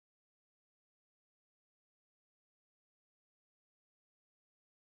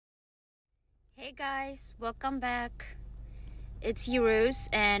Hey guys, welcome back. It's Euros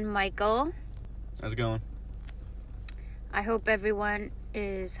and Michael. How's it going? I hope everyone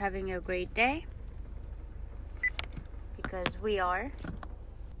is having a great day. Because we are.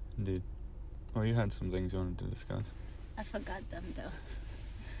 Indeed. Oh, you had some things you wanted to discuss. I forgot them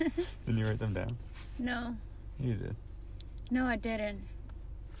though. Didn't you write them down? No. You did. No, I didn't.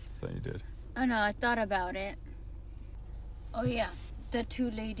 I thought you did. Oh no, I thought about it. Oh yeah, the two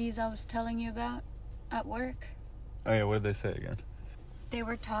ladies I was telling you about at work. Oh yeah, what did they say again? They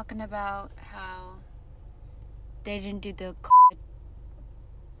were talking about how they didn't do the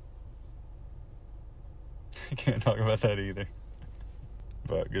I can't talk about that either.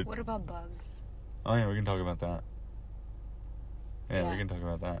 But good. What about bugs? Oh yeah, we can talk about that. Yeah, Yeah. we can talk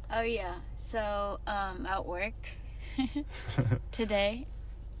about that. Oh yeah. So at work today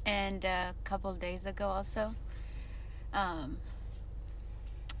and a couple days ago also,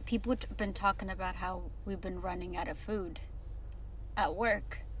 people have been talking about how we've been running out of food at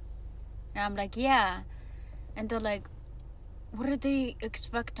work. And I'm like, yeah. And they're like, what do they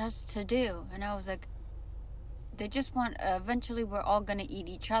expect us to do? And I was like, they just want, eventually we're all going to eat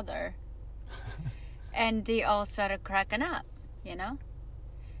each other. And they all started cracking up, you know?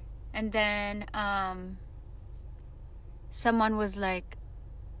 And then someone was like,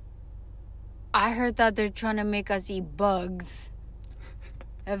 I heard that they're trying to make us eat bugs.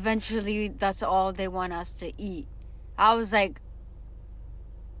 Eventually, that's all they want us to eat. I was like,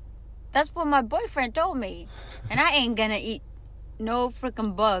 that's what my boyfriend told me. And I ain't gonna eat no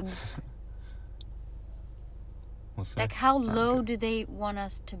freaking bugs. Like, how low do they want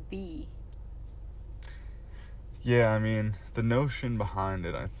us to be? Yeah, I mean, the notion behind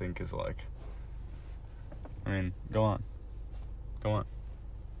it, I think, is like... I mean, go on. Go on.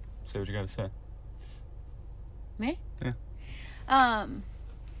 Say what you gotta say. Me? Yeah.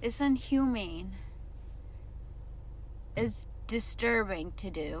 It's inhumane. It's disturbing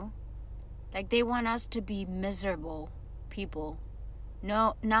to do. Like, they want us to be miserable people.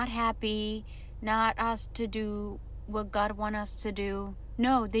 No, not happy. Not us to do what God wants us to do.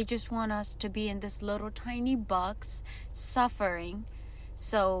 No, they just want us to be in this little tiny box, suffering,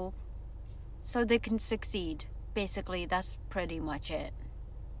 so they can succeed. Basically, that's pretty much it.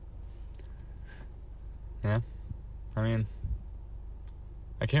 Yeah. I mean,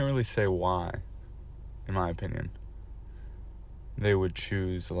 I can't really say why, in my opinion, they would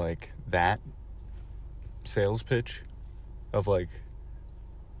choose, like, that sales pitch of, like,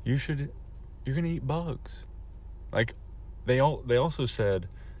 you're gonna eat bugs. Like, they also said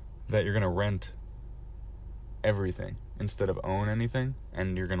that you're gonna rent everything instead of own anything,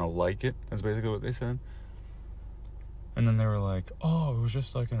 and you're gonna like it. That's basically what they said. And then they were like, oh, it was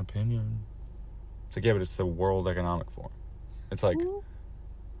just, like, an opinion. It's like, yeah, but it's the World Economic Forum. It's like... Ooh.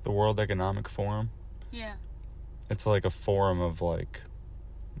 The World Economic Forum. Yeah. It's like a forum of, like,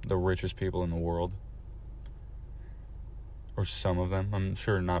 the richest people in the world. Or some of them. I'm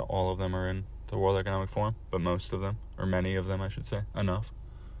sure not all of them are in the World Economic Forum, but most of them. Or many of them, I should say. Enough.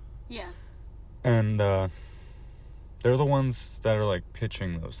 Yeah. And, they're the ones that are, like,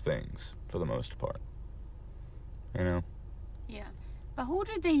 pitching those things, for the most part. You know? Yeah. But who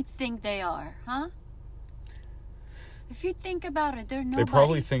do they think they are, huh? If you think about it, they're nobody. They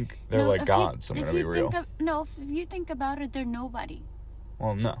probably think they're like gods, I'm gonna be real. If you think about it, they're nobody.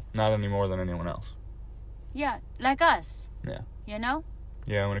 Well, no. Not any more than anyone else. Yeah, like us. Yeah. You know?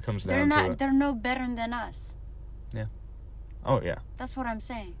 Yeah, when it comes down to it. They're no better than us. Yeah. Oh, yeah. That's what I'm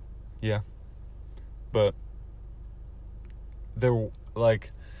saying. Yeah. But they're,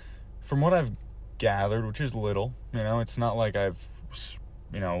 like, from what I've gathered, which is little, you know, it's not like I've,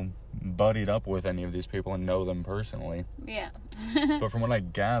 you know, buddied up with any of these people and know them personally. Yeah. But from what I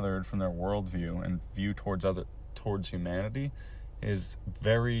gathered from their worldview and view towards humanity is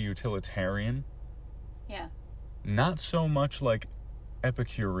very utilitarian. Yeah. Not so much like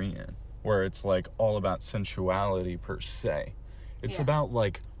Epicurean, where it's like all about sensuality per se. It's about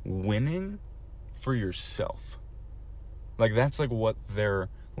like winning for yourself. Like that's like what their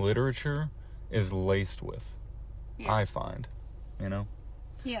literature is laced with. Yeah. I find, you know?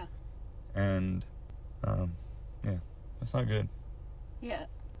 Yeah. And, yeah, that's not good. Yeah.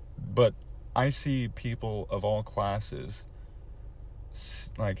 But I see people of all classes,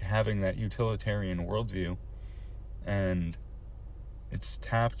 like, having that utilitarian worldview, and it's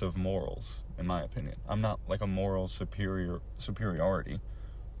tapped of morals, in my opinion. I'm not, like, a moral superiority,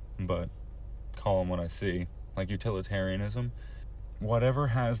 but call them what I see. Like, utilitarianism. Whatever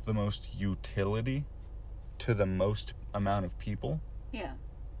has the most utility to the most amount of people. Yeah.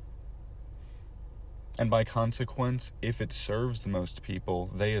 And by consequence, if it serves the most people,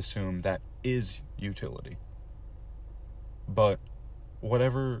 they assume that is utility. But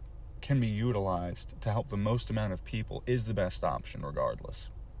whatever can be utilized to help the most amount of people is the best option regardless,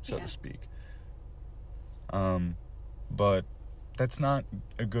 so to speak. But that's not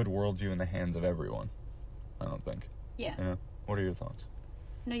a good worldview in the hands of everyone, I don't think. Yeah. You know? What are your thoughts?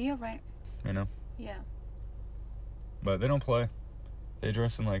 No, you're right. You know? Yeah. But they don't play. They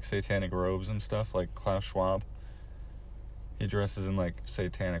dress in, like, satanic robes and stuff, like Klaus Schwab. He dresses in, like,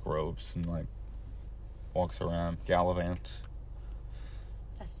 satanic robes and, like, walks around, gallivants.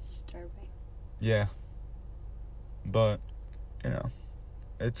 That's disturbing. Yeah. But, you know,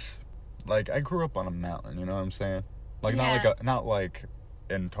 it's, like, I grew up on a mountain, you know what I'm saying? Like, not like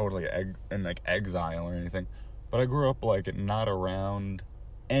in totally in exile or anything, but I grew up, like, not around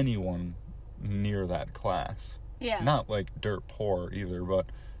anyone near that class. Yeah. Not, like, dirt poor either, but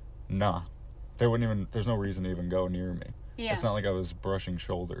nah. There's no reason to even go near me. Yeah. It's not like I was brushing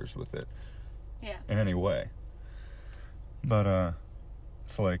shoulders with it. Yeah. In any way. But,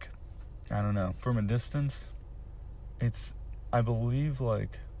 it's like, I don't know. From a distance, I believe,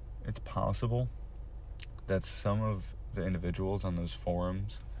 like, it's possible that some of the individuals on those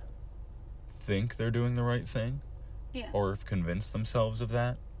forums think they're doing the right thing. Yeah. Or have convinced themselves of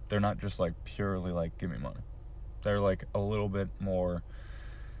that. They're not just, like, purely, like, give me money. They're, like, a little bit more,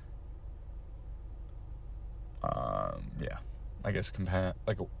 I guess,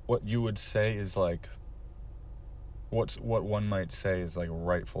 like, what you would say is, like, what one might say is, like,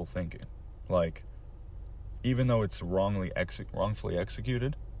 rightful thinking. Like, even though it's wrongfully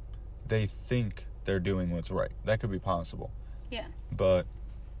executed, they think they're doing what's right. That could be possible. Yeah. But,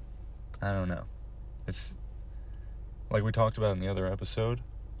 I don't know. It's, like we talked about in the other episode.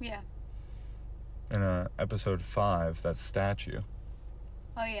 Yeah. In episode 5, that statue.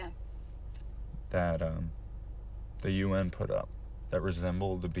 Oh, yeah. That, the UN put up that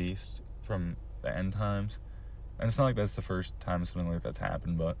resembled the beast from the end times. And it's not like that's the first time something like that's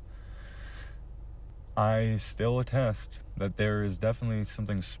happened, but I still attest that there is definitely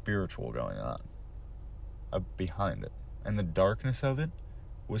something spiritual going on behind it. And the darkness of it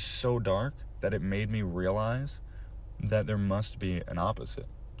was so dark that it made me realize that there must be an opposite.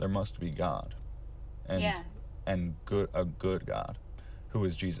 There must be God. And a good God, who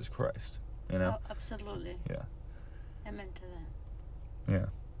is Jesus Christ, you know? Oh, absolutely. Yeah. Amen to that. Yeah.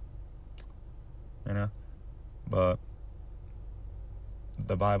 You know? But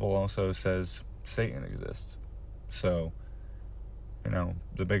the Bible also says Satan exists. So, you know,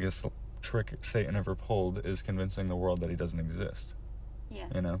 the biggest trick Satan ever pulled is convincing the world that he doesn't exist. Yeah.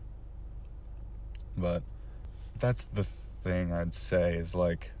 You know? But that's the thing I'd say is,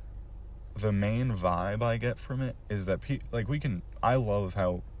 like, the main vibe I get from it is that, I love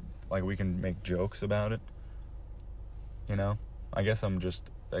how, like, we can make jokes about it. You know? I guess I'm just,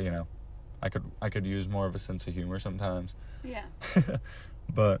 you know, I could use more of a sense of humor sometimes. Yeah.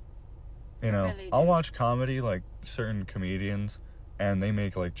 But, you know, Really I'll watch comedy, like, certain comedians, and they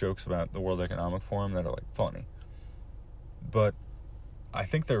make, like, jokes about the World Economic Forum that are, like, funny. But I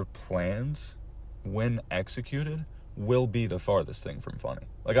think their plans, when executed, will be the farthest thing from funny.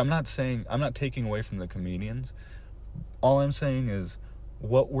 Like, I'm not taking away from the comedians. All I'm saying is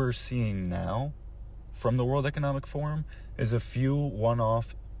what we're seeing now from the World Economic Forum is a few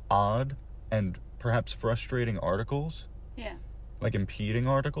one-off, odd, and perhaps frustrating articles. Yeah. Like impeding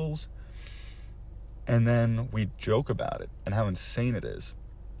articles. And then we joke about it and how insane it is.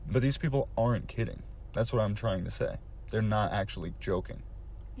 But these people aren't kidding. That's what I'm trying to say. They're not actually joking.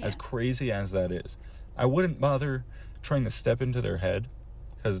 Yeah. As crazy as that is. I wouldn't bother trying to step into their head,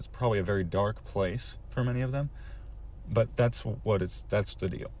 because it's probably a very dark place for many of them. But that's the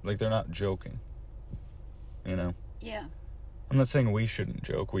deal. Like, they're not joking. You know? Yeah. I'm not saying we shouldn't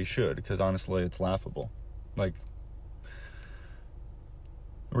joke. We should, because honestly, it's laughable. Like,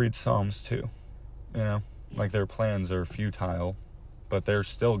 read Psalms 2. You know? Yeah. Like, their plans are futile, but they're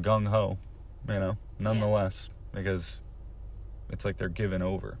still gung-ho, you know? Nonetheless, because it's like they're given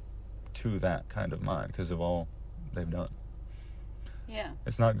over to that kind of mind because of all they've done. Yeah.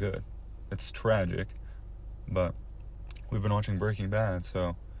 It's not good. It's tragic, but we've been watching Breaking Bad,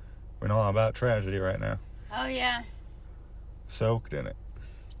 so we know all about tragedy right now. Oh, yeah. Soaked in it.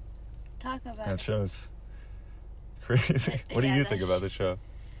 Talk about That it. show's crazy. What do Yeah, you that think about the show?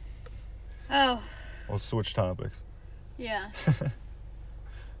 Oh, We'll switch topics. yeah.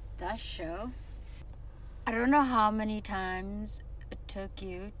 That show. I don't know how many times it took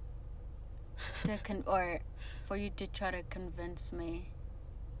you to for you to try to convince me.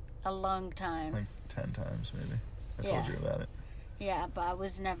 A long time. Like 10 times, maybe. I Yeah. told you about it. Yeah, but I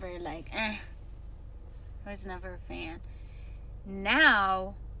was never like, I was never a fan.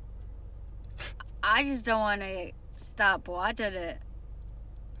 Now, I just don't want to stop watching it.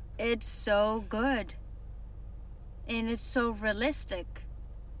 It's so good. And it's so realistic.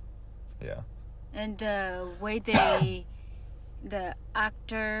 Yeah. And the way the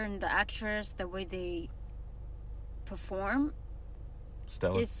actor and the actress, the way they perform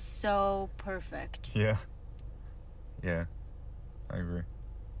Stellar. is so perfect. Yeah. Yeah. I agree.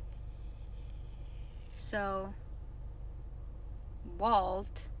 So,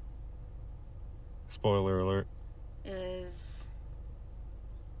 Walt Spoiler alert. is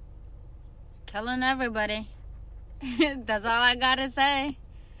killing everybody. That's all I gotta say.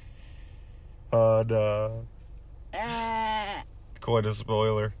 No. Because Quite a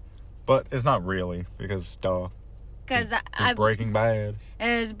spoiler. But it's not really, because, duh. It's I Breaking Bad.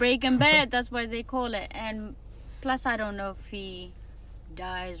 It's Breaking Bad. That's what they call it. And plus, I don't know if he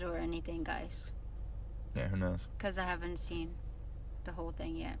dies or anything, guys. Yeah, who knows? Because I haven't seen the whole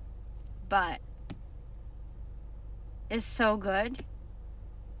thing yet. But it's so good.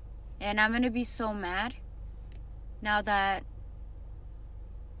 And I'm going to be so mad now that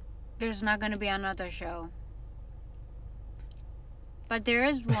there's not going to be another show. But there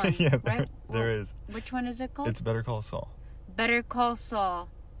is one, Yeah, right? there is. Which one is it called? It's Better Call Saul. Better Call Saul.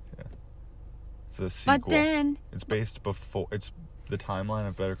 Yeah. It's a sequel. But then... It's based before... It's... The timeline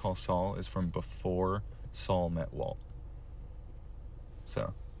of Better Call Saul is from before Saul met Walt.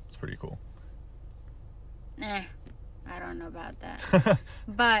 So, it's pretty cool. I don't know about that.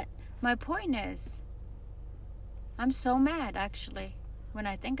 But my point is, I'm so mad, actually, when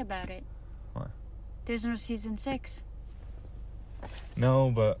I think about it. Why? There's no season 6.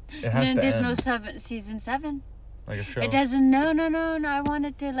 No, but it has And to there's end. no season 7. Like a show. It doesn't. No. I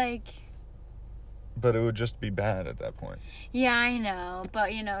wanted to, like... But it would just be bad at that point. Yeah, I know.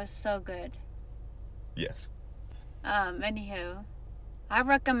 But, it's so good. Yes. Anywho, I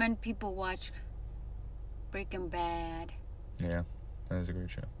recommend people watch Breaking Bad. Yeah, that is a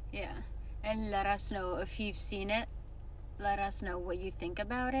great show. Yeah. And let us know if you've seen it. Let us know what you think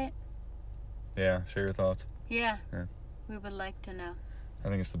about it. Yeah, share your thoughts. Yeah. Yeah. We would like to know. I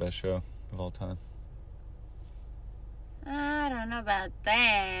think it's the best show of all time. I don't know about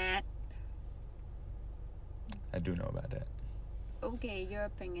that. I do know about that. Okay, your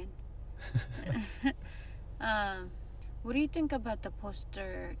opinion. What do you think about the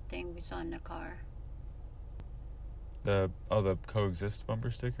poster thing we saw in the car? The coexist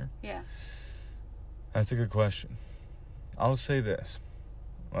bumper sticker? Yeah. That's a good question. I'll say this.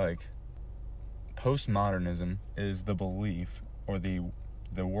 Like, postmodernism is the belief, or the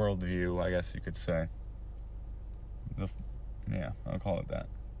worldview, I guess you could say. I'll call it that.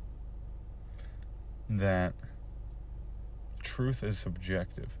 That truth is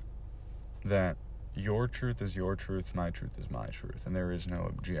subjective. That your truth is your truth, my truth is my truth, and there is no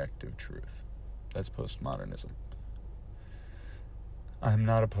objective truth. That's postmodernism. I'm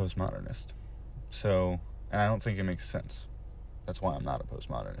not a postmodernist. So, and I don't think it makes sense. That's why I'm not a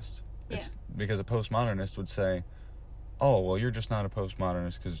postmodernist. Yeah. It's because a postmodernist would say, "Oh, well, you're just not a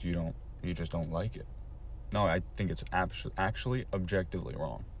postmodernist because you just don't like it." No, I think it's actually objectively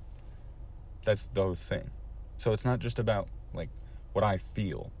wrong. That's the whole thing. So it's not just about, like, what I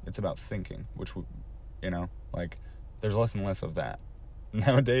feel. It's about thinking, which, like, there's less and less of that.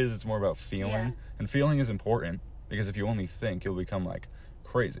 Nowadays, it's more about feeling. Yeah. And feeling is important, because if you only think, you'll become, like,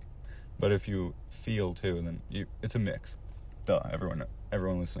 crazy. But if you feel, too, then it's a mix. Duh, everyone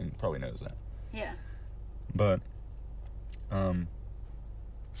listening probably knows that. Yeah. But,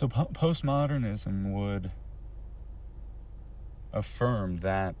 so postmodernism would affirm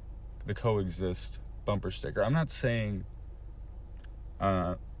that the coexist bumper sticker. I'm not saying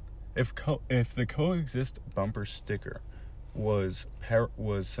if the coexist bumper sticker was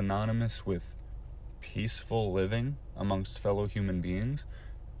synonymous with peaceful living amongst fellow human beings,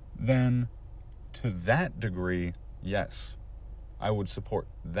 then to that degree, yes, I would support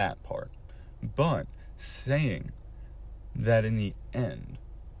that part. But saying that in the end,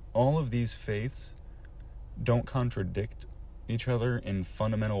 all of these faiths don't contradict each other in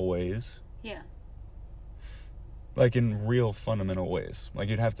fundamental ways. Yeah. Like, in real fundamental ways. Like,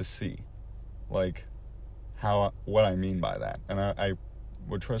 you'd have to see, like, what I mean by that. And I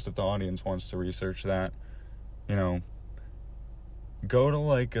would trust if the audience wants to research that, go to,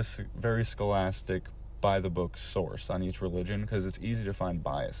 like, a very scholastic, by-the-book source on each religion, because it's easy to find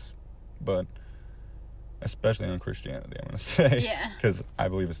bias. But, especially on Christianity, I'm going to say. Yeah. Because I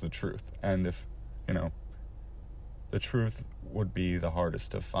believe it's the truth. And if, the truth would be the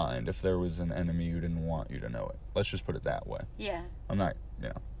hardest to find if there was an enemy who didn't want you to know it. Let's just put it that way. Yeah. I'm not,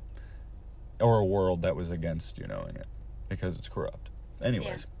 or a world that was against you knowing it, because it's corrupt.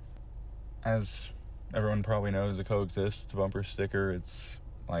 Anyways, as everyone probably knows, the Coexist bumper sticker, it's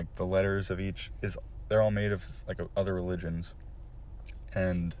like the letters of each they're all made of like other religions,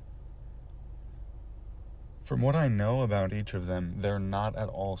 and from what I know about each of them, they're not at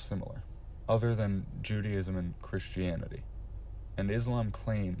all similar, other than Judaism and Christianity. And Islam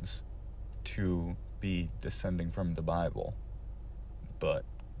claims to be descending from the Bible, but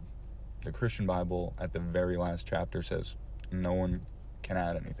the Christian Bible at the very last chapter says no one can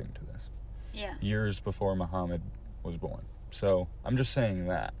add anything to this. Yeah. Years before Muhammad was born. So I'm just saying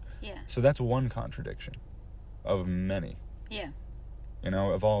that. Yeah. So that's one contradiction of many. Yeah. You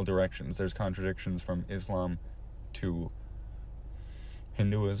know, of all directions. There's contradictions from Islam to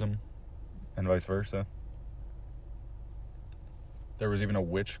Hinduism and vice versa. There was even a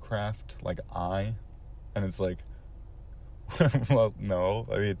witchcraft, like, eye. And it's like, well, no.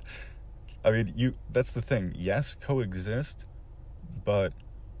 I mean, that's the thing. Yes, coexist, but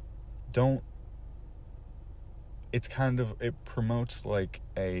don't. It's kind of, it promotes like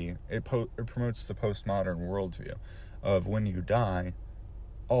it promotes the postmodern worldview of when you die,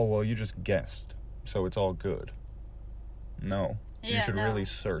 oh, well, you just guessed, so it's all good. No. Yeah, you should no. really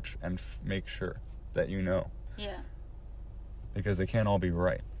search and make sure that you know. Yeah. Because they can't all be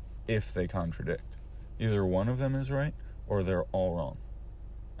right if they contradict. Either one of them is right or they're all wrong.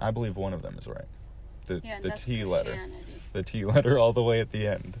 I believe one of them is right. The T letter. The T letter all the way at the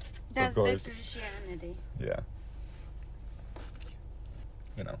end. That's of the course. Christianity. Yeah.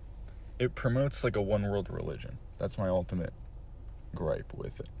 You know, it promotes like a one world religion. That's my ultimate gripe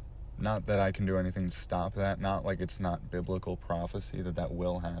with it. Not that I can do anything to stop that. Not like it's not biblical prophecy that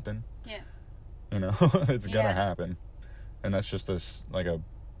will happen. Yeah. You know, it's gonna happen. And that's just like a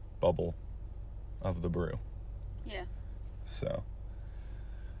bubble of the brew. Yeah. So,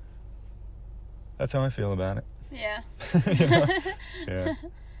 that's how I feel about it. Yeah. You know? Yeah.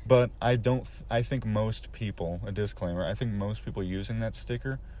 But I think most people, a disclaimer, I think most people using that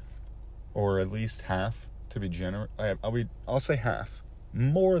sticker, or at least half, to be generous, I'll say half,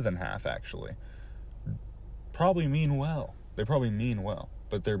 more than half actually, probably mean well. They probably mean well,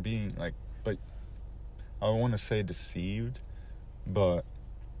 but they're being like, but I want to say deceived, but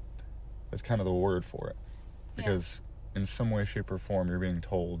that's kind of the word for it. Because in some way, shape, or form, you're being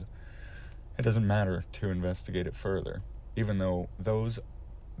told it doesn't matter to investigate it further, even though those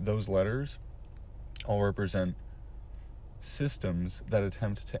letters all represent systems that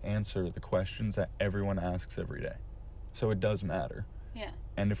attempt to answer the questions that everyone asks every day. So it does matter. Yeah.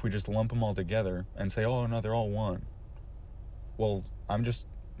 And if we just lump them all together and say, oh, no, they're all one. Well,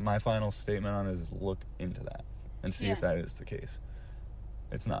 my final statement on it is look into that and see if that is the case.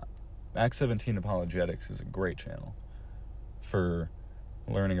 It's not. Acts 17 Apologetics is a great channel for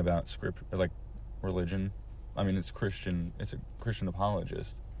learning about scripture, like religion. I mean, it's a Christian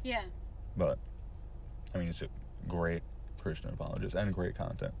apologist. Yeah. But, I mean, it's a great Christian apologist and great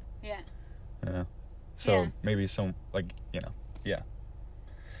content. Yeah. Yeah. So, maybe some, like, you know, yeah.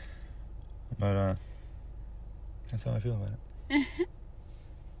 But, that's how I feel about it. Yeah.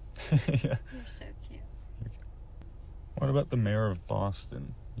 You're so cute. What about the mayor of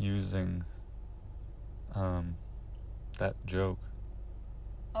Boston using, that joke?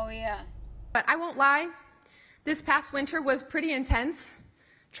 Oh, yeah. But I won't lie, this past winter was pretty intense.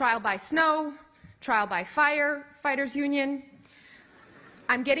 Trial by snow, trial by fire, fighters union.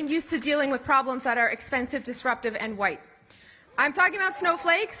 I'm getting used to dealing with problems that are expensive, disruptive, and white. I'm talking about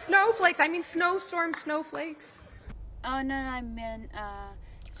snowflakes. I mean snowstorm snowflakes. Oh, no, I meant,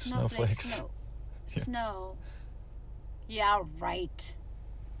 Snowflakes. Snow. Yeah, right.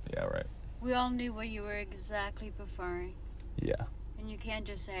 Yeah, right. We all knew what you were exactly preferring. Yeah. And you can't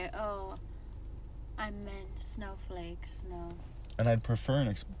just say, oh, I meant snowflakes. No. And I'd prefer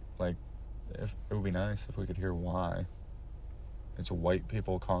if it would be nice if we could hear why it's white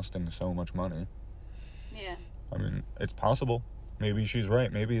people costing so much money. Yeah. I mean, it's possible. Maybe she's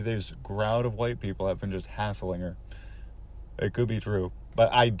right. Maybe this crowd of white people have been just hassling her. It could be true.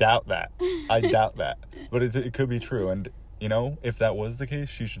 But I doubt that. But it could be true. And, you know, if that was the case,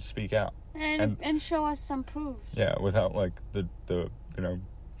 she should speak out. And show us some proof. Yeah, without, like, the you know,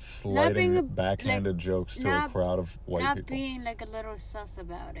 sliding backhanded jokes to a crowd of white people. Not being, like, a little sus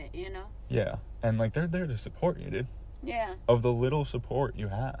about it, you know? Yeah. And, like, they're there to support you, dude. Yeah. Of the little support you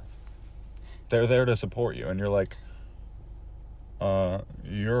have. They're there to support you. And you're like,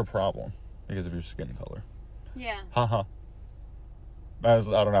 you're a problem because of your skin color. Yeah. Haha. I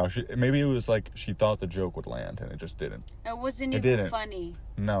don't know. Maybe it was like she thought the joke would land and it just didn't. It wasn't even funny.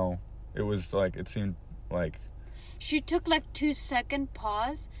 No. It was like, it seemed like She took like 2-second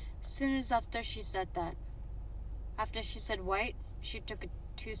pause as soon as after she said that. After she said white, she took a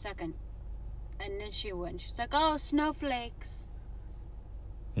 2-second. And then she went. She's like, oh, snowflakes.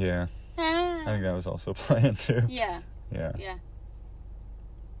 Yeah. Ah. I think that was also planned too. Yeah. Yeah. Yeah.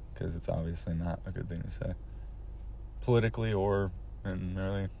 Because it's obviously not a good thing to say. Politically or in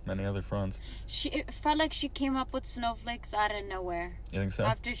really many other fronts. It felt like she came up with snowflakes out of nowhere. You think so?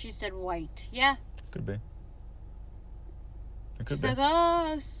 After she said white. Yeah. Could be. It could She's be. like,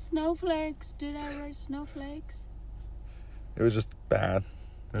 oh, snowflakes. Did I write snowflakes? It was just bad.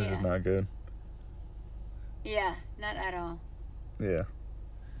 It was just Yeah. not good. Yeah, not at all. Yeah.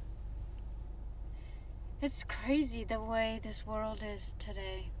 It's crazy the way this world is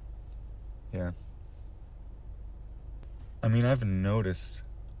today. Yeah. I mean, I've noticed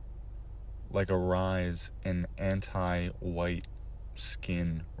like a rise in anti-white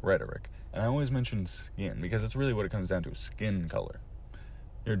skin rhetoric. And I always mention skin because it's really what it comes down to, skin color.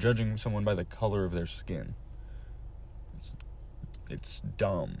 You're judging someone by the color of their skin. It's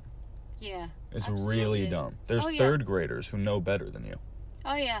dumb. Yeah. It's absolutely. really dumb. There's Oh, yeah. third graders who know better than you.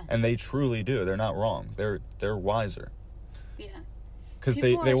 Oh, yeah. And they truly do. They're not wrong. They're wiser. Yeah. Because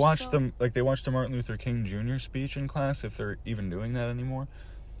People they are watched so- they watched the Martin Luther King Jr. speech in class, if they're even doing that anymore.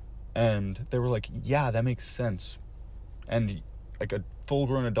 And they were like, yeah, that makes sense. And like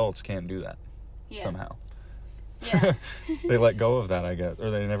full-grown adults can't do that Yeah. somehow. Yeah. They let go of that, I guess. Or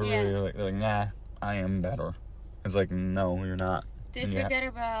they never Yeah. really, they're like, nah, I am better. It's like, no, you're not. They And you forget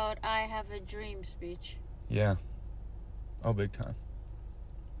about I Have a Dream speech. Yeah. Oh, big time.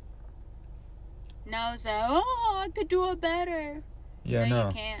 Now it's like, oh, I could do it better. Yeah, no.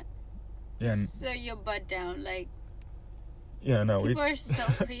 You can't. Yeah, Sit your butt down. Like, yeah, no. people are so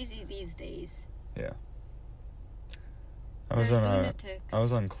crazy these days. Yeah. They're lunatics. I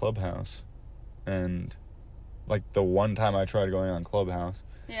was on Clubhouse, and like the one time I tried going on Clubhouse,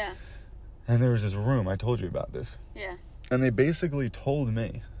 Yeah. and there was this room, I told you about this. Yeah. And they basically told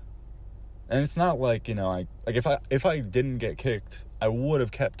me, and it's not like, you know, if I didn't get kicked, I would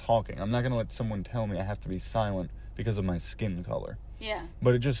have kept talking. I'm not going to let someone tell me I have to be silent because of my skin color. Yeah.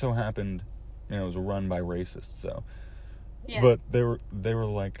 But it just so happened, you know, it was run by racists, so. Yeah. But they were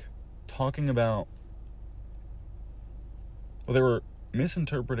like talking about, well, they were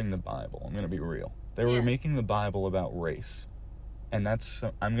misinterpreting the Bible. I'm going to be real. They were Yeah. making the Bible about race. And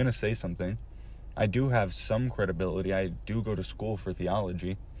I'm going to say something. I do have some credibility. I do go to school for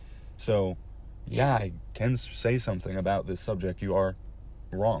theology. So, yeah, I can say something about this subject. You are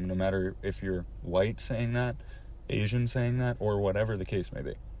wrong, no matter if you're white saying that, Asian saying that, or whatever the case may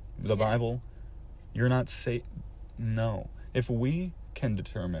be. The Yeah. Bible, you're not no. If we can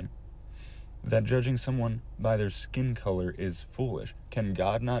determine that judging someone by their skin color is foolish, can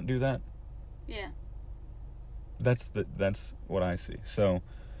God not do that? Yeah. That's what I see. So,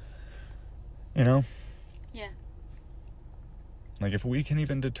 you know, Yeah. like if we can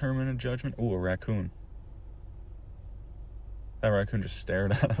even determine a judgment. Ooh, a raccoon. That raccoon just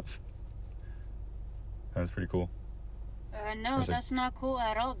stared at us. That was pretty cool. No, There's a- that's not cool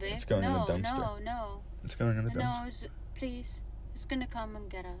at all, babe. It's going in the no, dumpster. no. It's going in the No, dumpster. please. It's gonna come and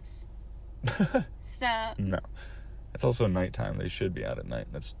get us. Stop. No. It's also nighttime. They should be out at night.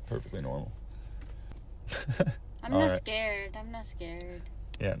 That's perfectly normal. I'm All not right. scared. I'm not scared.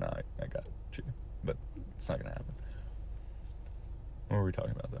 Yeah, no, I got you. But it's not going to happen. What were we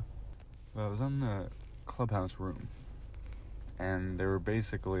talking about, though? Well, I was on the Clubhouse room, and they were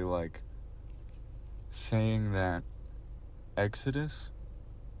basically, like, saying that Exodus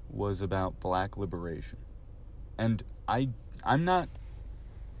was about black liberation. And I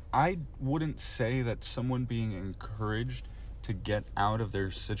wouldn't say that someone being encouraged to get out of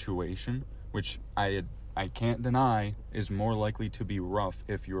their situation, which I can't deny is more likely to be rough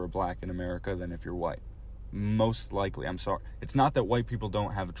if you're black in America than if you're white. Most likely. I'm sorry. It's not that white people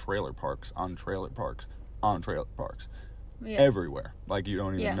don't have trailer parks on trailer parks on trailer parks. Yeah. Everywhere. Like you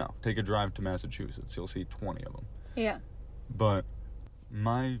don't even Yeah. know. Take a drive to Massachusetts. You'll see 20 of them. Yeah. But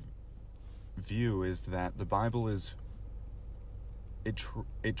my view is that the Bible is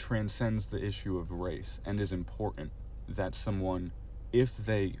it transcends the issue of race and is important that someone, if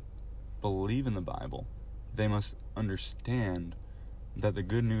they believe in the Bible, they must understand that the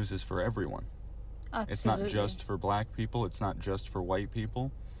good news is for everyone. Absolutely. It's not just for black people. It's not just for white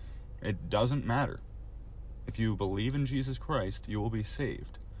people. It doesn't matter. If you believe in Jesus Christ, you will be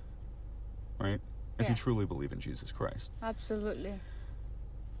saved. Right? If you Yeah. truly believe in Jesus Christ. Absolutely.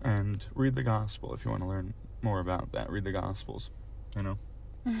 And read the gospel if you want to learn more about that. Read the gospels, you know?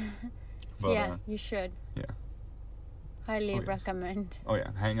 But, yeah, you should. yeah. Highly Oh, yes. recommend. Oh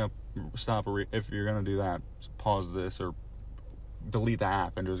yeah, hang up, stop. If you're gonna do that, pause this or delete the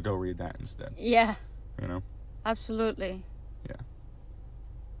app and just go read that instead. Yeah, You know? absolutely. Yeah.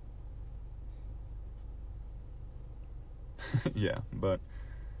 Yeah, but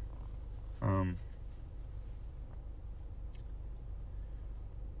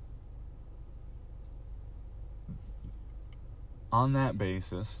on that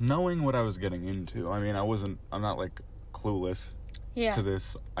basis, knowing what I was getting into, I mean, I'm not like clueless Yeah. to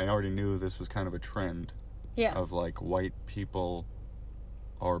this. I already knew this was kind of a trend Yeah. of like white people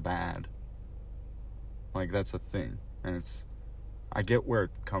are bad. Like that's a thing. And I get where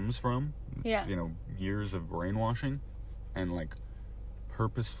it comes from. It's, Yeah. you know, years of brainwashing and like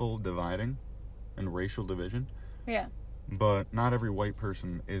purposeful dividing and racial division. Yeah. But not every white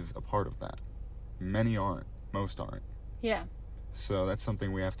person is a part of that. Many aren't. Most aren't. Yeah. So that's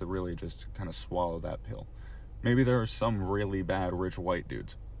something we have to really just kind of swallow that pill. Maybe there are some really bad rich white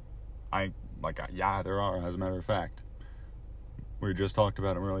dudes. Yeah, there are, as a matter of fact. We just talked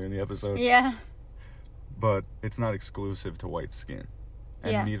about them earlier in the episode. Yeah. But it's not exclusive to white skin.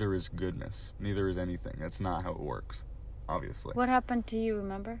 And Yeah. neither is goodness. Neither is anything. That's not how it works, obviously. What happened to you,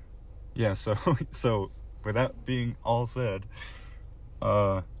 remember? Yeah, so with that being all said,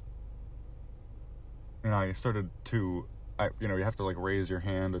 I started to, you have to like raise your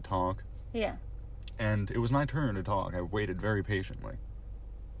hand to talk. Yeah. And it was my turn to talk. I waited very patiently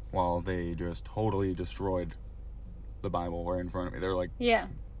while they just totally destroyed the Bible right in front of me. They're like, Yeah.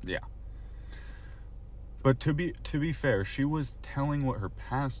 yeah. But to be fair, she was telling what her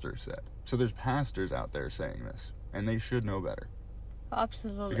pastor said. So there's pastors out there saying this, and they should know better.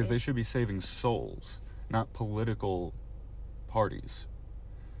 Absolutely. Because they should be saving souls, not political parties.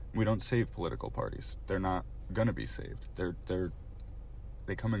 We don't save political parties. They're not gonna be saved.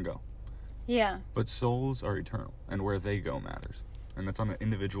 They come and go. Yeah. But souls are eternal, and where they go matters. And that's on an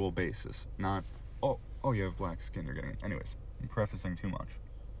individual basis, not, oh, you have black skin, you're getting it. Anyways, I'm prefacing too much.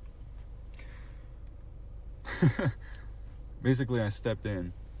 Basically, I stepped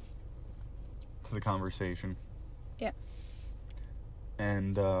in to the conversation. Yeah.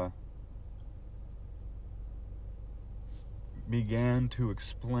 And began to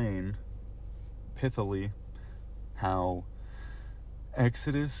explain pithily how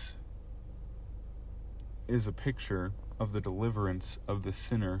Exodus is a picture of the deliverance of the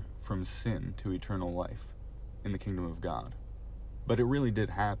sinner from sin to eternal life in the kingdom of God. But it really did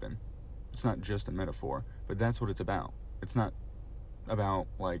happen. It's not just a metaphor, but that's what it's about. It's not about,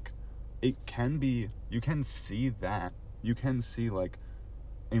 like, it can be, you can see that. You can see, like,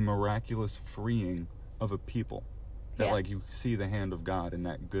 a miraculous freeing of a people. That, Yeah. like, you see the hand of God in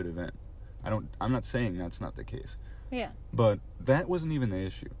that good event. I'm not saying that's not the case. Yeah. But that wasn't even the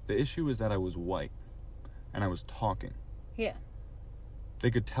issue. The issue is that I was white. And I was talking. Yeah. They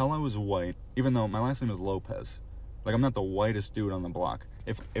could tell I was white, even though my last name is Lopez. Like, I'm not the whitest dude on the block.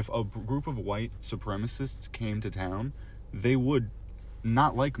 If a group of white supremacists came to town, they would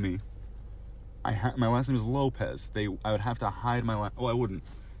not like me. My last name is Lopez. I would have to hide my last... Well, I wouldn't,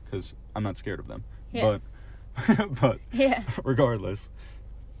 because I'm not scared of them. Yeah. But Yeah. regardless,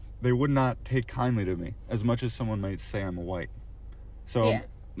 they would not take kindly to me, as much as someone might say I'm white. So, Yeah.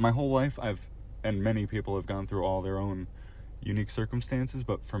 my whole life, and many people have gone through all their own unique circumstances,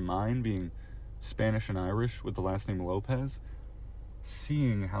 but for mine being Spanish and Irish with the last name Lopez,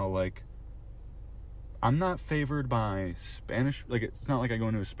 seeing how, like, I'm not favored by Spanish, like, it's not like I go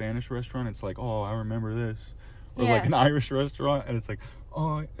into a Spanish restaurant, it's like, oh, I remember this, or Yeah. like an Irish restaurant, and it's like,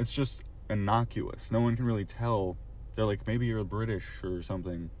 oh, it's just innocuous. No one can really tell. They're like, maybe you're British or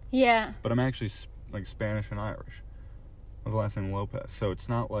something, Yeah. but I'm actually like Spanish and Irish with the last name Lopez, so it's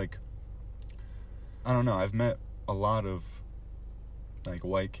not like, I don't know, I've met a lot of like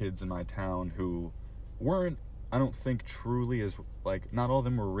white kids in my town who weren't, I don't think, truly as, like, not all of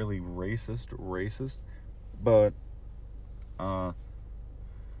them were really racist, but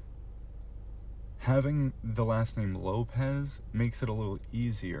having the last name Lopez makes it a little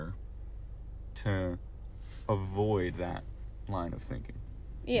easier to avoid that line of thinking,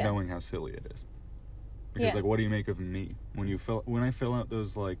 Yeah. knowing how silly it is. Because, Yeah. like, what do you make of me when I fill out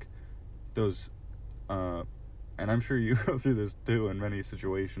those and I'm sure you go through this too in many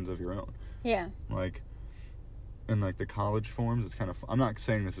situations of your own, Yeah. like in like the college forms, it's kind of, I'm not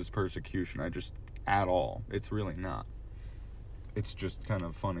saying this is persecution, at all, it's really not, it's just kind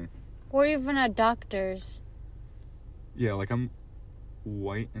of funny. Or even at doctors. Yeah, like, I'm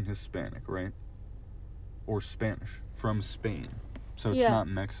white and Hispanic, right? Or Spanish, from Spain, so it's Yeah. not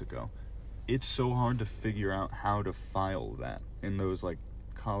Mexico. It's so hard to figure out how to file that in those, like,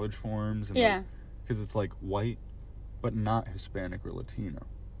 college forms, and Yeah. because it's like white but not Hispanic or Latino.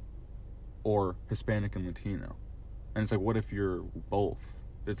 Or Hispanic and Latino. And it's like, what if you're both?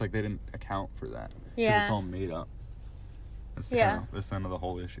 It's like they didn't account for that. Yeah. Because it's all made up. That's the kind of, that's the end of the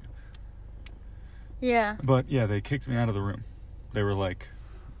whole issue. Yeah. But, yeah, they kicked me out of the room. They were like,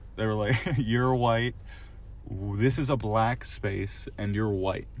 you're white, this is a black space, and you're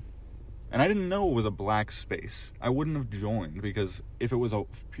white. And I didn't know it was a black space. I wouldn't have joined, because if it was a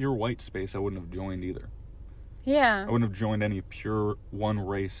pure white space, I wouldn't have joined either. Yeah. I wouldn't have joined any pure one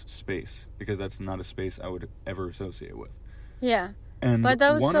race space, because that's not a space I would ever associate with. Yeah. And but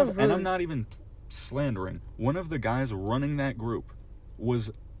that was so rude. And I'm not even slandering. One of the guys running that group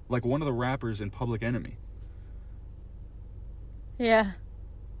was like one of the rappers in Public Enemy. Yeah.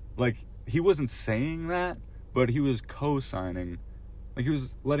 Like, he wasn't saying that, but he was co-signing. Like, he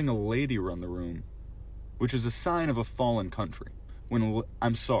was letting a lady run the room, which is a sign of a fallen country.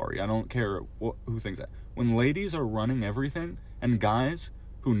 I'm sorry, I don't care who thinks that. When ladies are running everything, and guys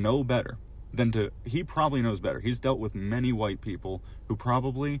who know better he probably knows better. He's dealt with many white people who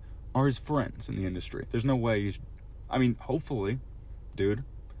probably are his friends in the industry. There's no way hopefully, dude.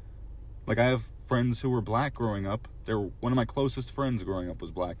 Like, I have friends who were black growing up. One of my closest friends growing up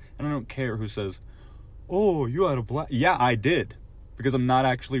was black. And I don't care who says, oh, you had a black... Yeah, I did. Because I'm not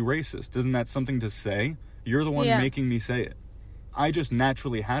actually racist. Isn't that something to say? You're the one making me say it. I just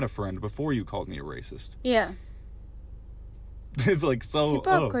naturally had a friend before you called me a racist. Yeah. It's like so...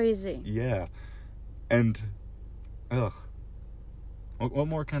 People are crazy. Yeah. And... Ugh. What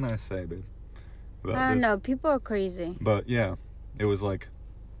more can I say, babe? I don't know. People are crazy. But, yeah. It was like...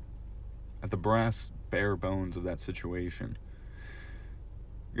 At the brass bare bones of that situation,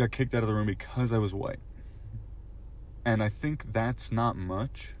 I got kicked out of the room because I was white. And I think that's not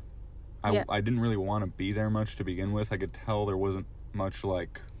much. I didn't really want to be there much to begin with. I could tell there wasn't much,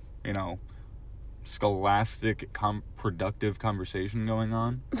 like, scholastic, productive conversation going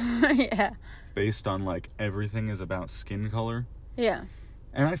on. Yeah. Based on, like, everything is about skin color. Yeah.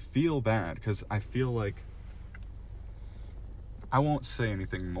 And I feel bad, because I feel like... I won't say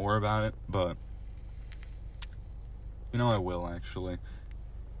anything more about it, but... I will, actually.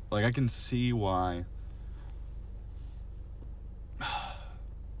 Like, I can see why...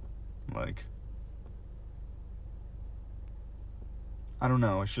 Like... I don't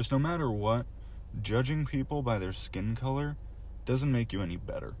know, it's just no matter what, judging people by their skin color doesn't make you any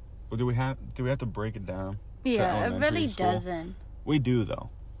better. Or do we have to break it down? Yeah, it really doesn't. We do, though.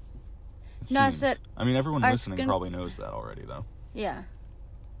 Everyone listening probably knows that already, though. Yeah.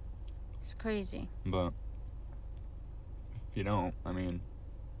 It's crazy. But if you don't,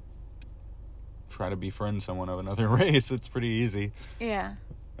 try to befriend someone of another race. It's pretty easy. Yeah.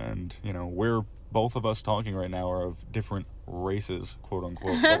 And, we're both of us talking right now are of different races, quote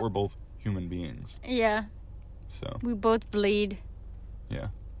unquote, but we're both human beings. Yeah. So. We both bleed. Yeah.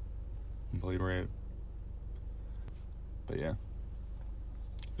 Bleed right. But yeah.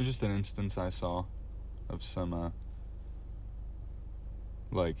 It was just an instance I saw of some,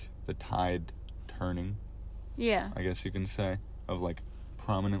 like, the tide turning. Yeah. I guess you can say. Of, like,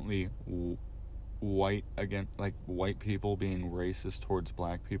 prominently white people being racist towards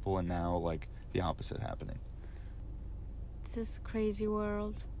black people, and now, like, the opposite happening. This crazy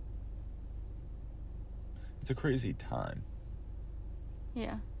world. It's a crazy time.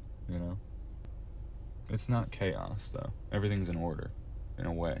 Yeah. It's not chaos, though. Everything's in order, in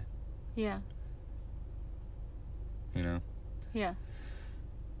a way. Yeah. Yeah.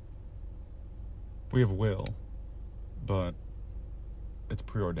 We have will, but it's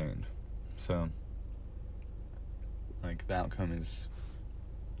preordained. So, like, the outcome is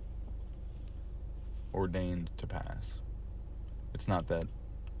ordained to pass. It's not that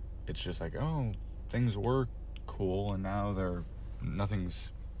it's just like, oh, things were cool and now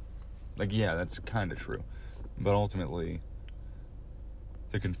nothing's... Like, yeah, that's kind of true. But ultimately,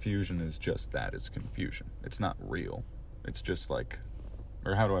 the confusion is just that. It's confusion. It's not real. It's just like...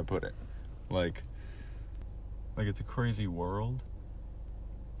 Or how do I put it? Like, it's a crazy world,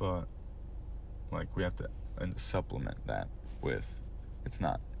 but, like, we have to supplement that with it's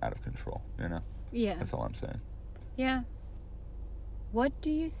not out of control, Yeah. That's all I'm saying. Yeah. What do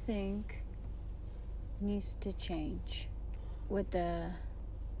you think needs to change with the...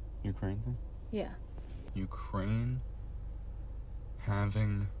 Ukraine thing? Yeah. Ukraine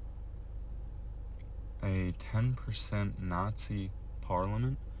having a 10% Nazi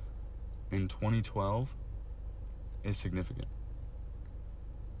parliament in 2012 is significant.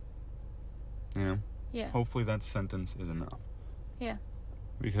 Yeah. Hopefully that sentence is enough. Yeah.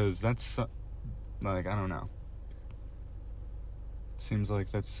 Because that's, like, I don't know. It seems like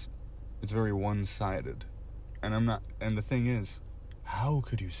it's very one-sided And I'm not, and the thing is, how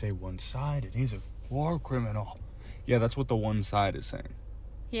could you say one-sided? He's a war criminal. Yeah, that's what the one side is saying.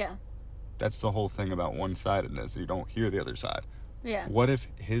 Yeah. That's the whole thing about one-sidedness. You don't hear the other side. Yeah. What if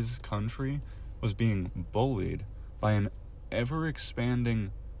his country was being bullied by an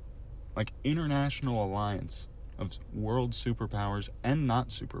ever-expanding, like, international alliance of world superpowers and not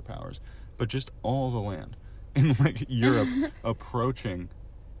superpowers, but just all the land in, like, Europe approaching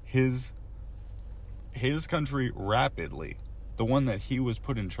his country rapidly, the one that he was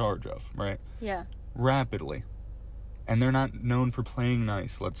put in charge of, right? Yeah. Rapidly. And they're not known for playing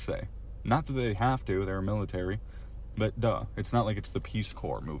nice, let's say. Not that they have to, they're military, but duh, it's not like it's the Peace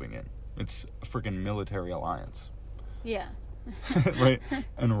Corps moving in. It's a freaking military alliance. Yeah. Right?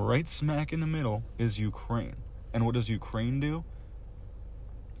 And right smack in the middle is Ukraine. And what does Ukraine do?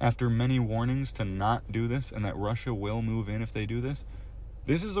 After many warnings to not do this and that Russia will move in if they do this,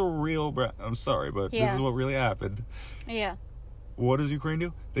 this is a real... I'm sorry, but this is what really happened. Yeah. What does Ukraine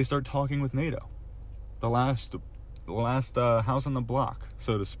do? They start talking with NATO. The last house on the block,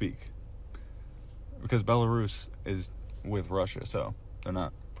 so to speak. Because Belarus is with Russia, so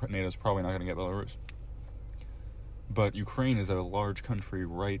NATO's probably not going to get Belarus. But Ukraine is a large country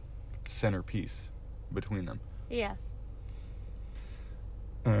right centerpiece between them. Yeah.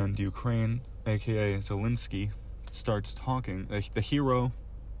 And Ukraine, aka Zelensky, starts talking. The hero,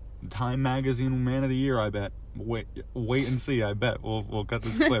 Time Magazine Man of the Year, I bet. Wait and see, I bet. We'll cut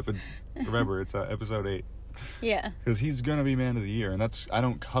this clip. And remember, it's episode 8. Yeah. Because he's going to be Man of the Year, and I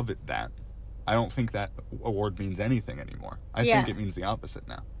don't covet that. I don't think that award means anything anymore. I think it means the opposite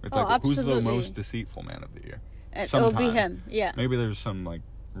now. It's like, absolutely. who's the most deceitful Man of the Year? It'll be him, yeah. Maybe there's some, like,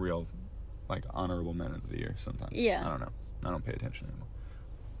 real, like, honorable Men of the Year sometimes. Yeah. I don't know. I don't pay attention anymore.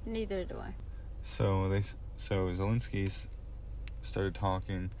 Neither do I. So Zelensky started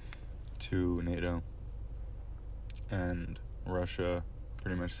talking to NATO, and Russia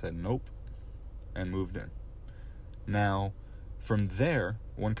pretty much said nope and moved in. Now, from there,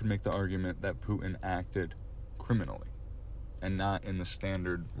 one could make the argument that Putin acted criminally and not in the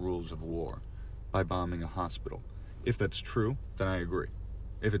standard rules of war by bombing a hospital. If that's true, then I agree.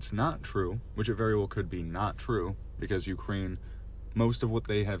 If it's not true, which it very well could be not true, because Ukraine, most of what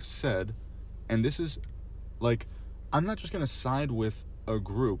they have said, and this is, like, I'm not just going to side with a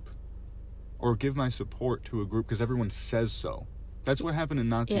group or give my support to a group because everyone says so. That's what happened in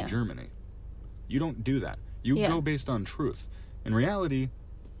Nazi Germany. You don't do that. You go based on truth. In reality,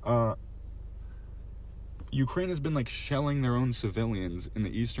 Ukraine has been, like, shelling their own civilians in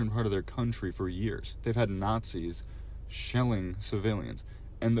the eastern part of their country for years. They've had Nazis shelling civilians.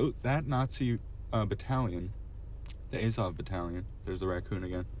 And that Nazi battalion, the Azov battalion, there's the raccoon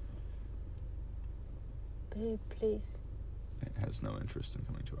again. Babe, please. It has no interest in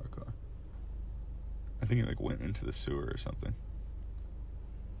coming to our car. I think it, like, went into the sewer or something.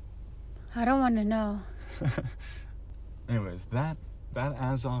 I don't want to know. Anyways, that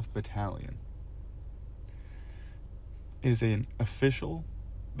Azov battalion is an official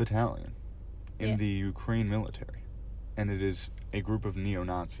battalion in the Ukraine military. And it is a group of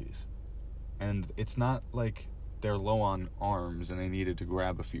neo-Nazis. And it's not like they're low on arms and they needed to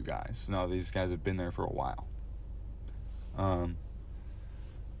grab a few guys. No, these guys have been there for a while.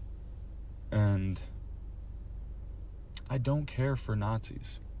 And I don't care for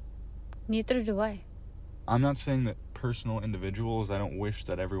Nazis. Neither do I. I'm not saying that personal individuals, I don't wish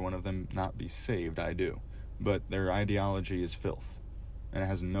that every one of them not be saved. I do. But their ideology is filth. And it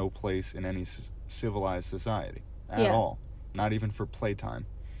has no place in any civilized society at all. Not even for playtime.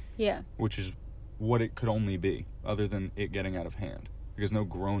 Yeah. Which is what it could only be, other than it getting out of hand. Because no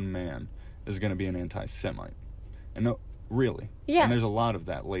grown man is going to be an anti-Semite. And no, really. Yeah. And there's a lot of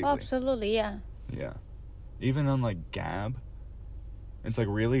that lately. Absolutely, yeah. Yeah. Even on, like, Gab, it's like,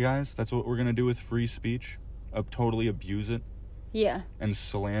 really, guys? That's what we're going to do with free speech? Totally abuse it? Yeah. And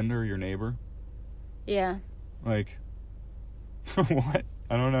slander your neighbor? Yeah. Like, what?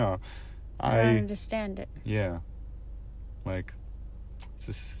 I don't know. I don't understand it. Yeah. Like,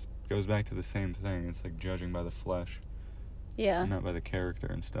 this goes back to the same thing. It's like judging by the flesh. Yeah. Not by the character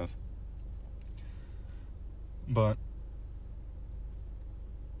and stuff. But,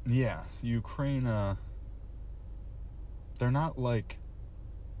 yeah, Ukraine, they're not like...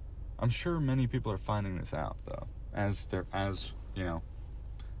 I'm sure many people are finding this out, though. As, you know,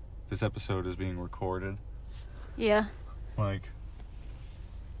 this episode is being recorded. Yeah. Like,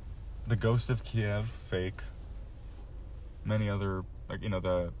 the Ghost of Kiev, fake. Many other, like, you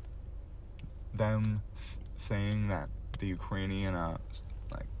know, them saying that the Ukrainian,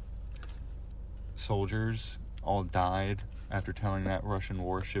 like, soldiers all died after telling that Russian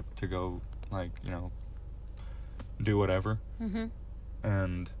warship to go, like, you know, do whatever. Mm-hmm.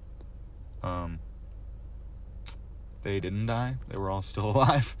 And they didn't die. They were all still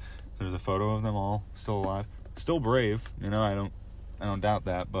alive. There's a photo of them all still alive, still brave. You know, I don't doubt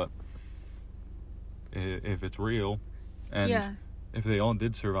that. But if it's real, and if they all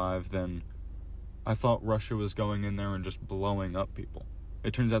did survive, then I thought Russia was going in there and just blowing up people.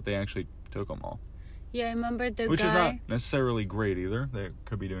 It turns out they actually took them all. Yeah, I remember the Which guy... is not necessarily great either. They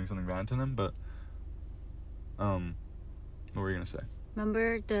could be doing something bad to them, but... what were you going to say?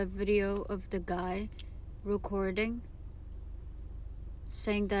 Remember the video of the guy recording?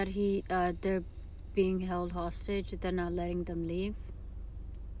 Saying that they're being held hostage. They're not letting them leave.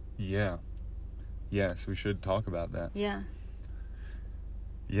 Yeah. Yes, we should talk about that. Yeah.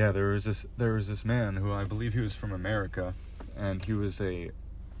 Yeah, there was this man who I believe he was from America, and he was I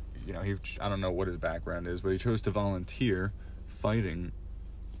don't know what his background is, but he chose to volunteer fighting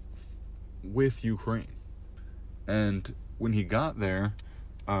with Ukraine. And when he got there,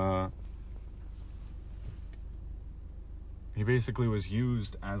 he basically was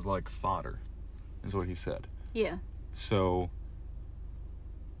used as like fodder, is what he said. Yeah. So,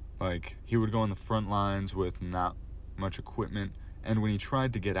 like, he would go on the front lines with not much equipment, and when he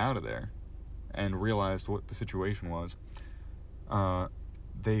tried to get out of there and realized what the situation was,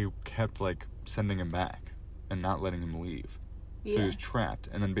 they kept, like, sending him back and not letting him leave. Yeah. So he was trapped,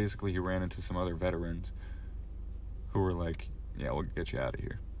 and then basically he ran into some other veterans who were like, yeah, we'll get you out of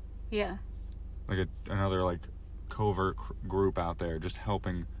here. Yeah. Like another, like, covert group out there just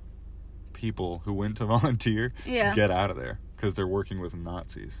helping people who went to volunteer get out of there because they're working with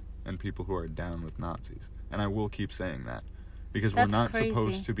Nazis and people who are down with Nazis. And I will keep saying that because we're not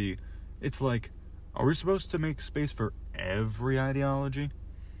supposed to be... It's like, are we supposed to make space for every ideology?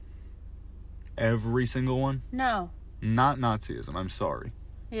 Every single one? No. Not Nazism, I'm sorry.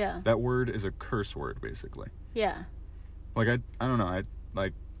 Yeah. That word is a curse word, basically. Yeah. Like, I don't know,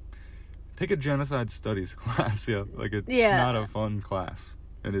 take a genocide studies class, yeah. Like, it's not a fun class.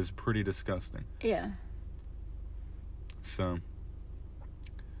 It is pretty disgusting. Yeah. So,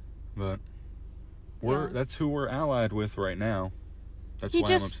 but that's who we're allied with right now. That's why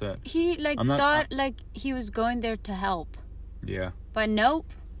I'm upset. He thought he was going there to help. Yeah. But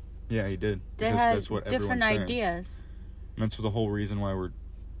nope. Yeah, he did. They had that's what different ideas. And that's the whole reason why we're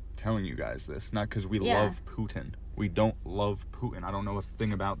telling you guys this. Not because we love Putin. We don't love Putin. I don't know a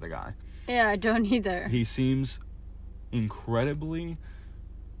thing about the guy. Yeah, I don't either. He seems incredibly,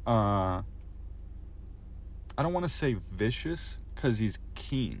 I don't want to say vicious, because he's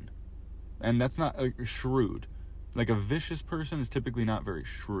keen. And that's not shrewd. Like, a vicious person is typically not very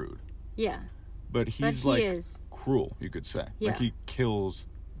shrewd. Yeah. But he's, cruel, you could say. Yeah. Like, he kills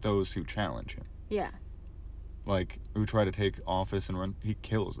those who challenge him. Yeah. Like, who try to take office and run, he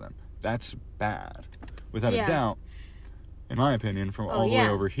kills them. That's bad. Without a doubt, in my opinion, from all the way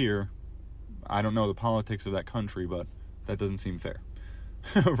over here, I don't know the politics of that country, but that doesn't seem fair.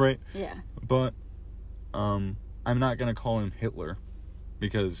 Right? Yeah. But, I'm not going to call him Hitler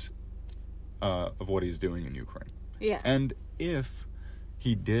because of what he's doing in Ukraine. Yeah. And if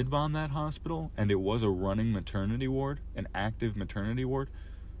he did bomb that hospital and it was a running maternity ward, an active maternity ward,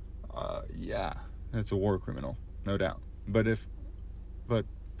 that's a war criminal, no doubt. But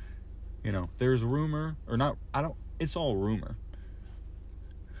you know, there's rumor, or not, it's all rumor.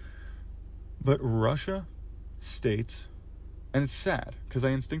 But Russia states, and it's sad, because I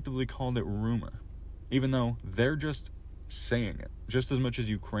instinctively called it rumor, even though they're just saying it, just as much as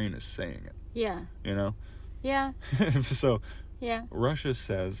Ukraine is saying it. Yeah. You know? Yeah. So, yeah. Russia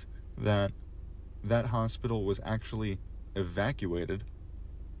says that hospital was actually evacuated,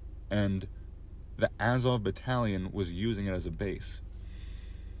 and the Azov battalion was using it as a base.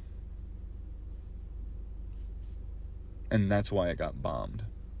 And that's why it got bombed.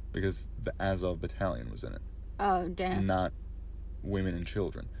 Because the Azov battalion was in it. Oh, damn. Not women and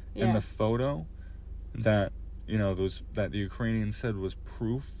children. Yeah. And the photo that, you know, that the Ukrainians said was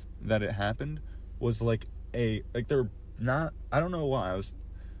proof that it happened was they're not, I don't know why,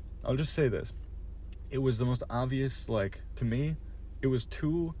 I'll just say this. It was the most obvious, to me, it was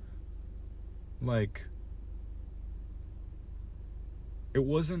too, it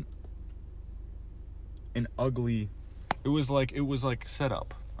wasn't an ugly, it was set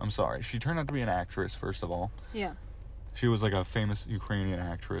up. I'm sorry. She turned out to be an actress, first of all. Yeah. She was a famous Ukrainian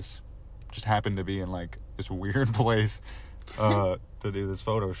actress. Just happened to be in this weird place to do this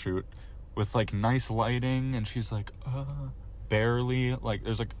photo shoot with nice lighting, and she's barely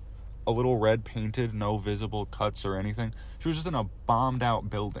there's a little red painted, no visible cuts or anything. She was just in a bombed out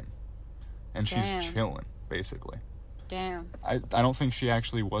building. And she's chilling, basically. Damn. I don't think she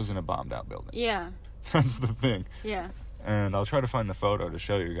actually was in a bombed out building. Yeah. That's the thing. Yeah. And I'll try to find the photo to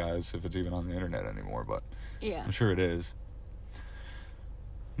show you guys if it's even on the internet anymore, but Yeah. I'm sure it is.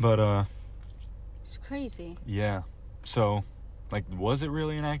 But, It's crazy. yeah. So, like, was it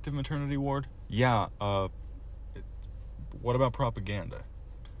really an active maternity ward? Yeah. What about propaganda?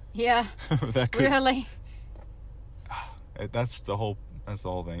 Yeah. That could... Really? That's the whole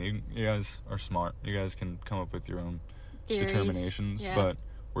thing. You guys are smart. You guys can come up with your own Theories. determinations, Yeah. but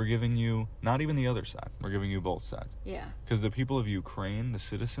we're giving you not even the other side. We're giving you both sides. Yeah. Because the people of Ukraine, the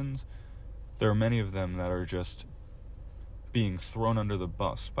citizens, there are many of them that are just being thrown under the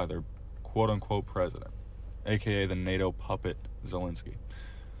bus by their quote-unquote president, a.k.a. the NATO puppet Zelensky.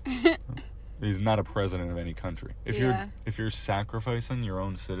 He's not a president of any country. If you're sacrificing your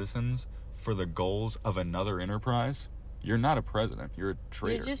own citizens for the goals of another enterprise, you're not a president. You're a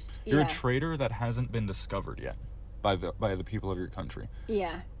traitor. You're a traitor that hasn't been discovered yet by the people of your country.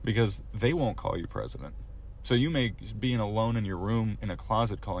 Yeah. Because they won't call you president. So you may be alone in your room in a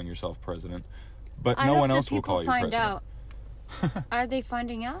closet calling yourself president, but no one else will call you president. Out. Are they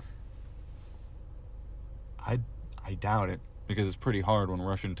finding out? I doubt it, because it's pretty hard when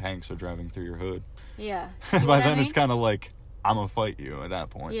Russian tanks are driving through your hood. Yeah. By then it's kind of like, I'm gonna fight you at that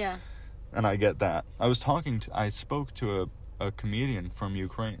point. Yeah. And I get that. I spoke to a comedian from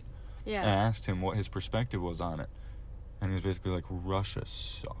Ukraine. Yeah. And I asked him what his perspective was on it. And he was basically like, Russia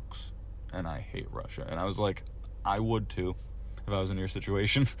sucks. And I hate Russia. And I was like, I would too, if I was in your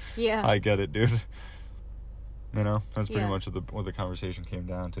situation. Yeah. I get it, dude. You know, that's pretty Yeah. much what the conversation came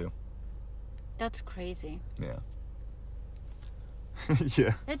down to. That's crazy. Yeah.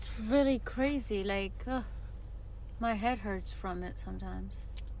 Yeah. It's really crazy. Like, my head hurts from it sometimes.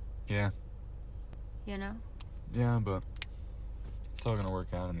 Yeah. You know? Yeah, but it's all going to work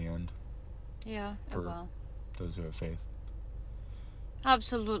out in the end. Yeah, it For- will. Those who have faith.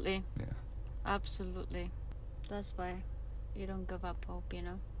 Absolutely. Yeah. Absolutely. That's why you don't give up hope, you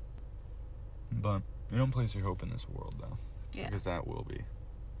know? But you don't place your hope in this world, though. Yeah. Because that will be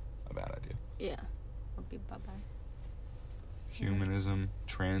a bad idea. Yeah. It'll be bye-bye. Humanism,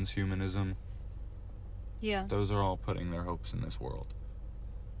 transhumanism, Yeah. those are all putting their hopes in this world.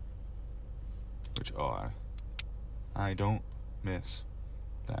 Which, I don't miss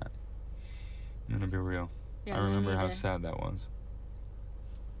that. I'm gonna be real. Yeah, I me remember how neither. sad that was.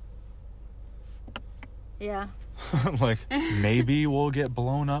 Yeah. Like, maybe we'll get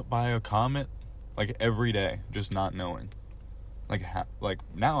blown up by a comet, like, every day, just not knowing. Like,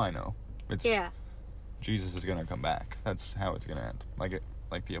 now I know. It's Yeah. Jesus is gonna come back. That's how it's gonna end.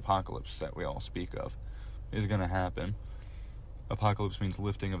 Like the apocalypse that we all speak of is gonna happen. Apocalypse means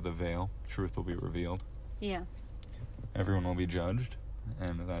lifting of the veil. Truth will be revealed. Yeah. Everyone will be judged,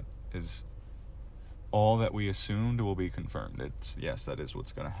 and that is all that we assumed will be confirmed. Yes, that is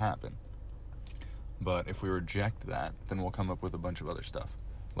what's gonna happen. But if we reject that, then we'll come up with a bunch of other stuff.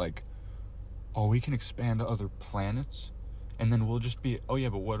 Like, oh, we can expand to other planets, and then we'll just be, oh yeah,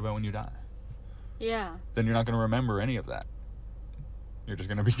 but what about when you die? Yeah. Then you're not going to remember any of that. You're just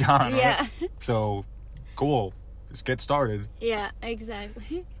going to be gone, Yeah. right? So, cool. Just get started. Yeah,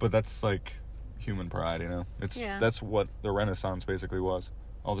 exactly. But that's like human pride, you know? That's what the Renaissance basically was.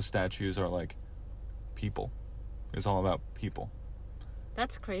 All the statues are like people. It's all about people.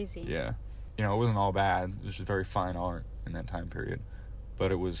 That's crazy. Yeah. You know, it wasn't all bad. It was just very fine art in that time period.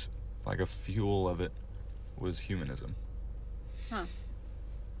 But it was like a fuel of it was humanism. Huh.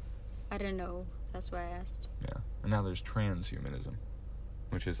 I didn't know. That's why I asked. Yeah. And now there's transhumanism,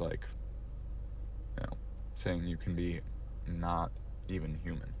 which is like, you know, saying you can be not even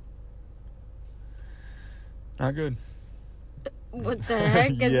human. Not good. What the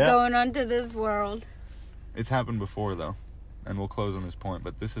heck is Yeah. going on to this world? It's happened before, though. And we'll close on this point,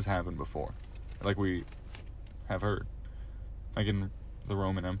 but this has happened before. Like we have heard. Like in the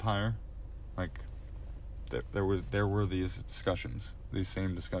Roman Empire, like there were these discussions, these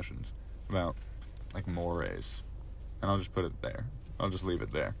same discussions about like mores. And I'll just put it there. I'll just leave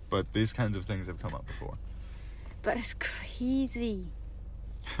it there. But these kinds of things have come up before. But it's crazy.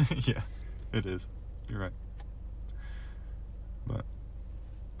 Yeah, it is. You're right. But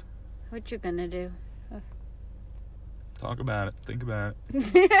What you gonna do? talk about it. Think about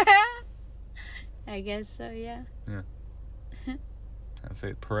it. I guess so, yeah. Yeah. Have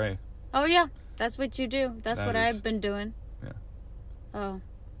faith. Pray. Oh, yeah. That's what you do. That's That what is- I've been doing. Yeah. Oh,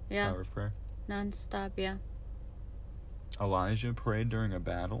 yeah. Power of prayer. Non-stop, yeah. Elijah prayed during a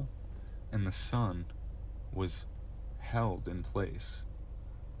battle, and the sun was held in place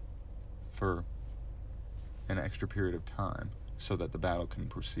for an extra period of time so that the battle can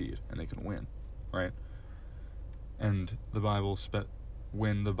proceed and they can win, right? And the Bible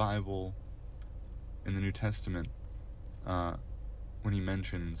when the Bible in the New Testament, when he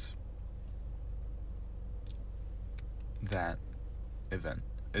mentions that event,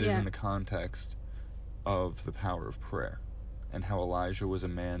 it is in the context of the power of prayer, and how Elijah was a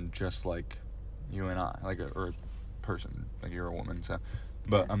man just like you and I, or a person, like you're a woman, so,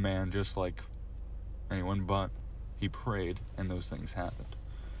 but a man just like anyone, but he prayed and those things happened.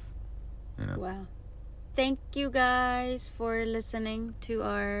 You know? Wow. Thank you guys for listening to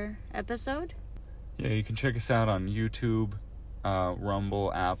our episode. Yeah, you can check us out on YouTube,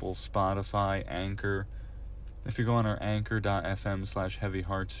 Rumble, Apple, Spotify, Anchor. If you go on our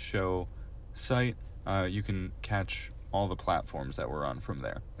anchor.fm/heavyheartsshow site, you can catch all the platforms that we're on from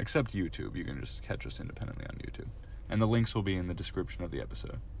there. Except YouTube. You can just catch us independently on YouTube. And the links will be in the description of the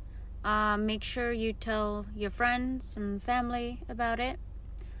episode. Make sure you tell your friends and family about it.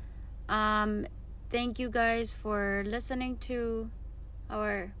 Thank you guys for listening to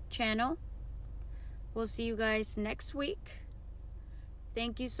our channel. We'll see you guys next week.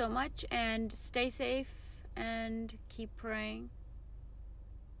 Thank you so much, and stay safe and keep praying.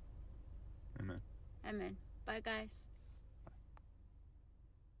 Amen. Amen. Bye, guys.